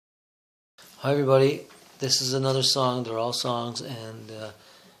Hi everybody, this is another song. They're all songs, and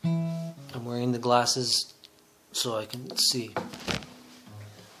I'm wearing the glasses so I can see.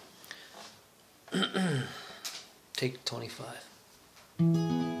 Take 25.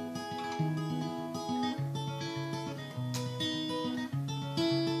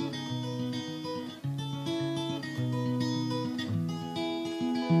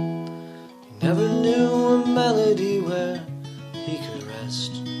 Never knew a melody where he could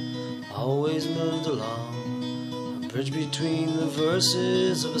rest. Always moved along, a bridge between the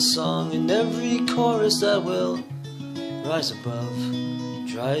verses of a song, and every chorus that will rise above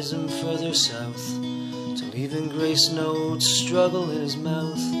drives him further south, till even grace notes struggle in his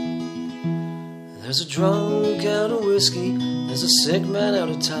mouth. There's a drunk out of whiskey, there's a sick man out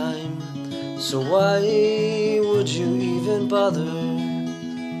of time, so why would you even bother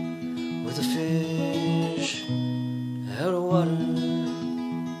with a fish out of water?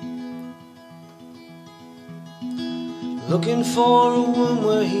 Looking for a womb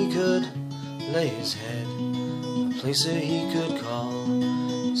where he could lay his head, a place that he could call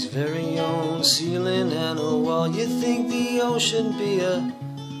his very own ceiling and a wall. You'd think the ocean be a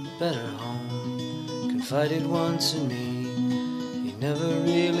better home. Confided once in me, he never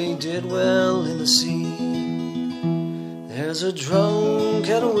really did well in the sea. There's a drunk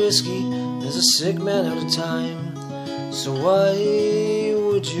out of whiskey, there's a sick man out of time, so why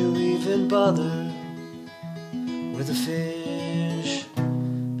would you even bother with a fish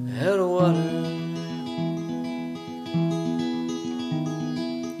out of water?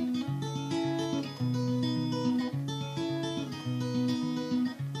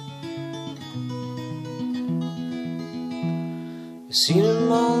 You've seen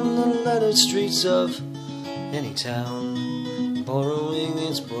him on the lettered streets of Anytown, borrowing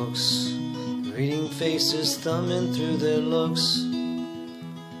its books, reading faces, thumbing through their looks.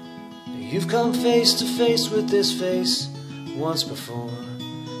 You've come face to face with this face once before,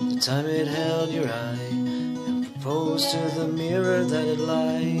 the time it held your eye and proposed to the mirror that it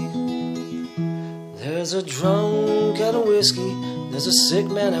lie. There's a drunk out of whiskey, there's a sick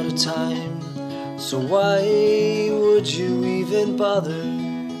man out of time, so why would you even bother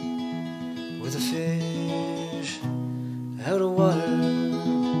with a fish out of water?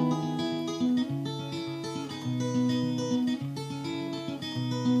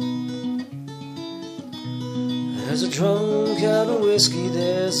 There's a drunk out of whiskey,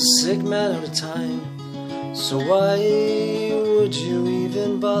 there's a sick man out of time, so why would you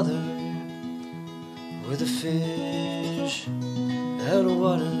even bother with a fish out of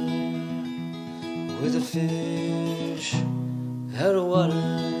water? With a fish out of water,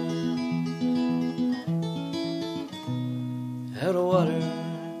 out of water.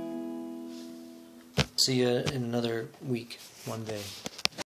 See you in another week, one day.